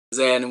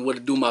And what to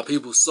do, my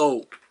people.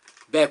 So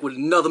back with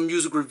another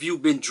music review.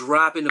 Been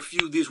dropping a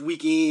few this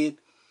weekend.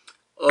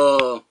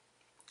 I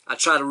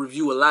try to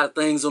review a lot of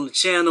things on the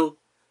channel.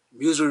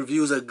 Music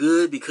reviews are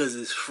good because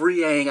it's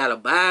free. I ain't gotta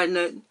buy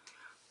nothing.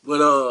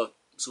 But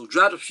so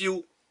dropped a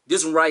few.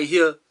 This one right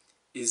here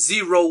is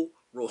Zero,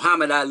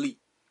 RoHammad Ali.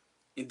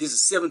 And this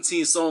is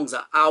 17 songs,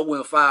 an hour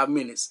and 5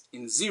 minutes.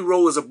 And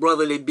Zero is a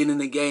brother that been in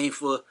the game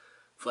for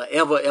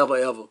forever,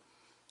 ever.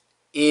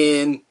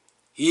 And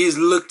he is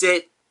looked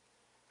at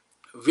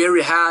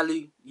very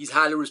highly. He's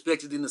highly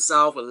respected in the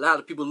South. A lot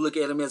of people look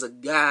at him as a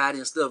god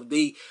and stuff.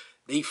 They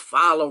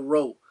follow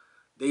Ro.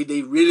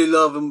 They really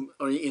love him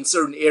in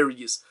certain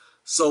areas.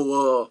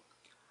 So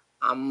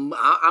I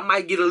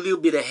might get a little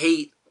bit of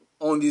hate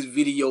on this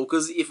video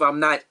because if I'm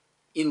not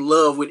in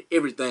love with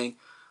everything.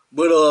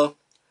 But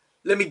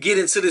let me get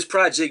into this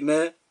project,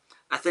 man.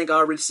 I think I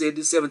already said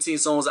this, 17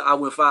 songs, an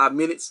hour and 5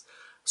 minutes.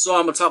 So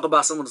I'm going to talk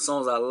about some of the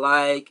songs I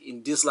like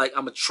and dislike.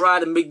 I'm going to try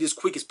to make this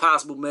quick as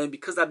possible, man,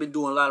 because I've been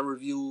doing a lot of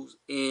reviews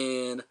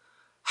and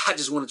I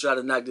just want to try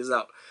to knock this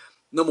out.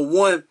 Number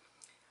one,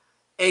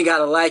 ain't got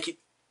to like it.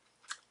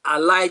 I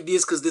like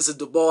this because this is a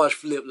DeBarge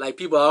flip. Like,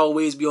 people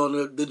always be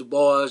on the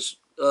DeBarge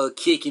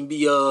kick and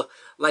be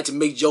like to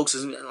make jokes.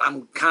 And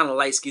I'm kind of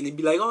light-skinned and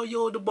be like, oh,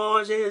 yo,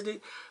 DeBarge has this.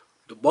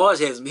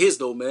 DeBarge has some hits,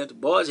 though, man.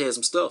 DeBarge has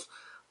some stuff.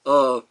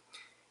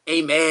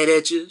 Ain't mad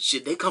at you.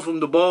 Shit, they come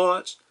from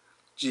DeBarge.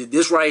 Shit,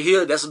 this right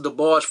here, that's a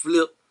DeBarge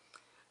flip.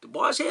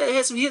 DeBarge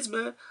had some hits,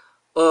 man.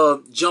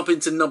 Jump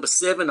into number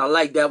 7. I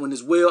like that one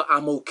as well.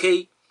 I'm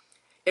okay.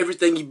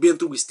 Everything he been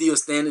through is still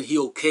standing. He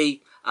okay.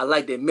 I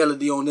like that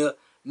melody on there.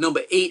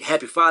 Number 8,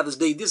 Happy Father's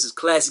Day. This is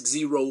classic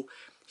Zero.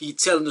 He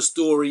telling the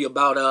story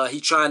about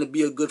he trying to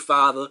be a good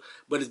father,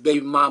 but his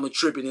baby mama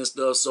tripping and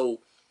stuff. So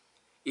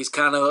it's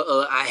kind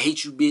of I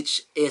hate you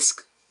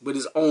bitch-esque, but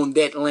it's on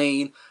that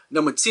lane.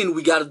 Number 10,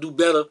 We Gotta Do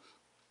Better.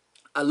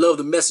 I love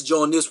the message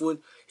on this one.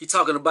 He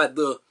talking about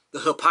the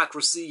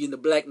hypocrisy in the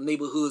black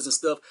neighborhoods and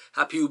stuff.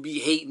 How people be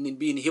hating and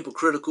being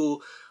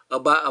hypocritical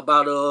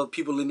about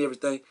people and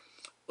everything.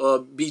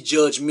 Be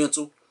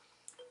judgmental.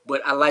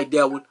 But I like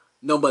that one.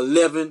 Number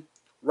 11,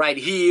 right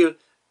here,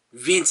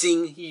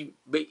 venting. He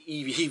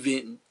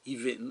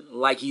venting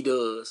like he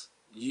does.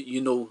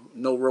 You know,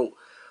 no rope.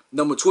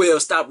 Number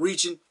 12, Stop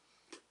Reaching.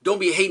 Don't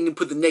be hating and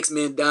put the next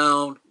man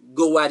down.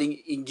 Go out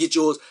and get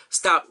yours.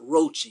 Stop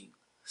roaching.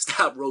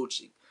 Stop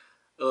roaching.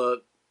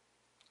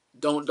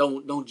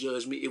 Don't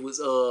judge me. It was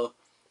the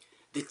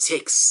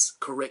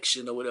text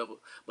correction or whatever.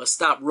 But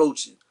stop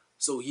roaching.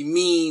 So he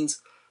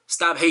means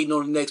stop hating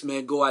on the next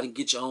man. Go out and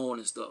get your own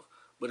and stuff.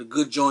 But a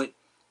good joint.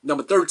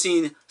 Number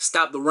 13,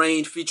 Stop the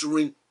Rain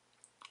featuring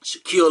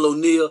Shaquille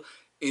O'Neal.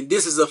 And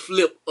this is a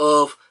flip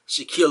of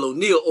Shaquille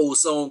O'Neal old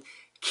song,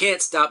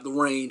 Can't Stop the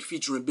Rain,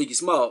 featuring Biggie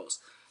Smalls.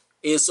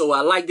 And so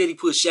I like that he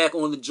put Shaq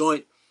on the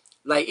joint.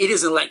 Like, it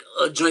isn't like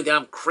a joint that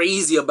I'm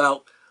crazy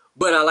about,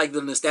 but I like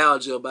the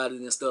nostalgia about it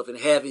and stuff. And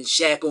having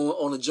Shaq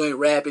on the joint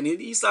rapping,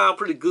 he sound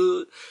pretty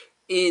good.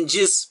 And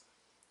just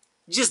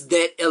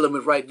that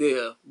element right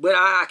there. But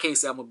I can't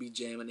say I'm going to be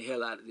jamming the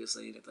hell out of this or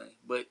anything.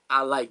 But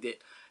I like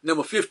that.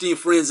 Number 15,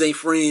 Friends Ain't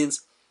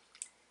Friends,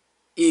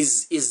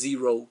 is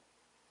Zero.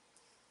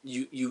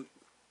 You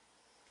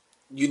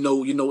know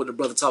what the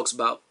brother talks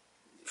about.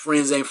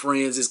 Friends Ain't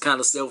Friends is kind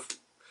of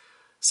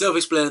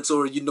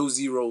self-explanatory. You know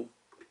Zero.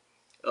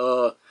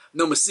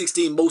 Number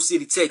 16, Mo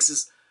City,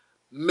 Texas.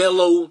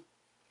 Mellow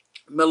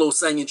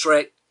singing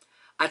track.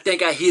 I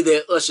think I hear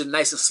that Usher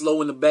nice and slow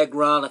in the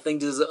background. I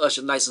think this is an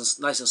Usher nice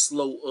and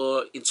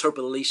slow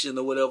interpolation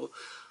or whatever.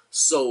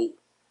 So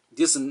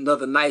this is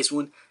another nice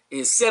one.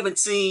 And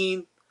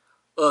 17,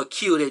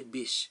 Kill That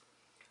Bitch.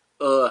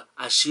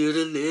 I should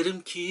have let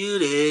him kill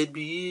that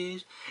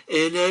bitch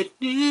and that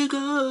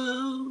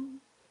nigga.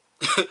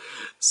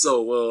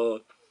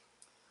 So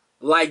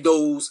like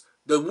those.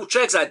 The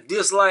tracks I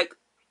dislike,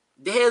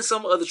 they had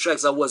some other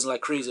tracks I wasn't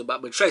like crazy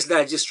about, but tracks that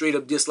I just straight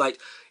up disliked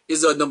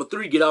is number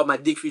 3, Get Off My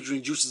Dick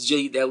featuring Juicy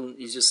J. That one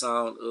is just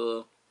sound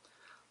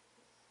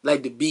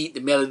like the beat,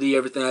 the melody,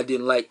 everything I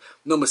didn't like.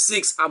 Number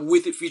 6, I'm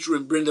With It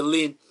featuring Brenda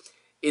Lynn,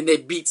 and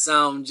that beat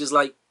sound just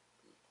like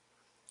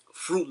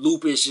Fruit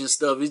Loopish and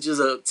stuff. It's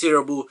just a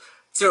terrible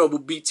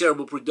beat,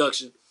 terrible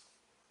production.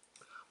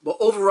 But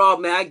overall,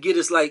 man, I get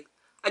it's like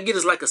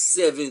a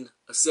 7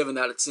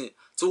 out of 10.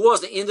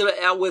 Towards the end of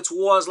the album,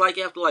 towards like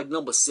after like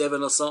number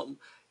 7 or something,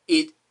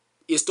 it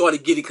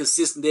started getting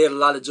consistent. There had a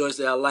lot of joints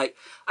that I like.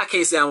 I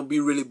can't say I'm gonna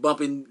be really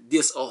bumping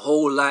this a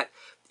whole lot.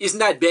 It's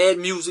not bad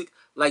music.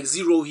 Like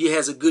Zero, he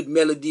has a good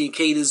melody and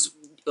cadence.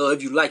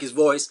 If you like his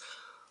voice,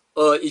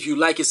 if you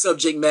like his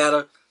subject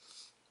matter.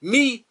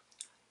 Me,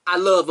 I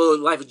love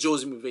Life of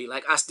Josie McVeigh.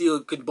 Like, I still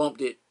could bump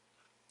that.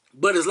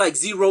 But it's like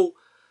Zero,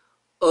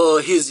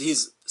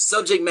 his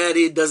subject matter,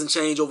 it doesn't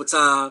change over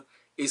time.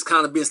 It's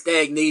kind of been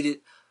stagnated.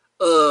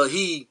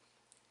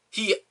 It's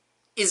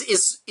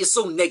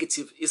so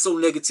negative. It's so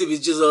negative.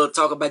 It's just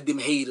talk about them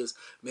haters.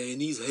 Man,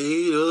 these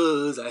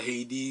haters. I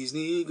hate these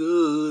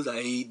niggas.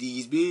 I hate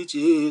these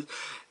bitches.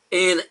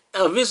 And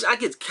eventually I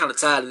get kind of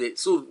tired of it.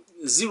 So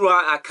Zero,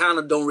 I kind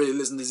of don't really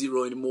listen to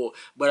Zero anymore.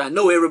 But I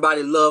know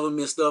everybody love him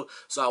and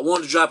stuff. So I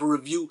wanted to drop a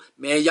review.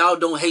 Man, y'all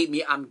don't hate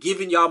me. I'm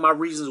giving y'all my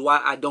reasons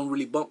why I don't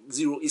really bump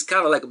Zero. It's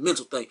kind of like a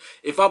mental thing.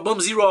 If I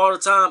bump Zero all the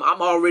time,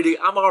 I'm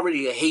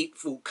already a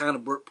hateful kind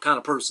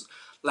of person.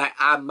 Like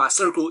my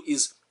circle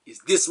is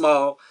this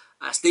small.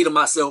 I stay to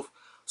myself.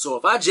 So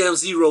if I jam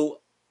Zero,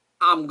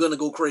 I'm gonna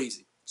go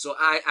crazy. So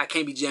I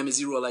can't be jamming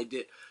Zero like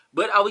that.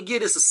 But I would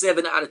give this a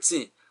 7 out of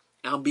 10.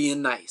 I'm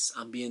being nice.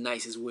 I'm being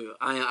nice as well.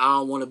 I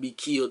don't want to be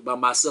killed by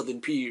my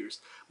southern peers.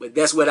 But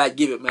that's what I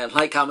give it, man.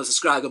 Like, comment,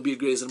 subscribe. Gonna be the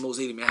greatest and the most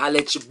hated, man. Holla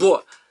at your boy.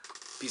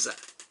 Peace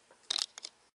out.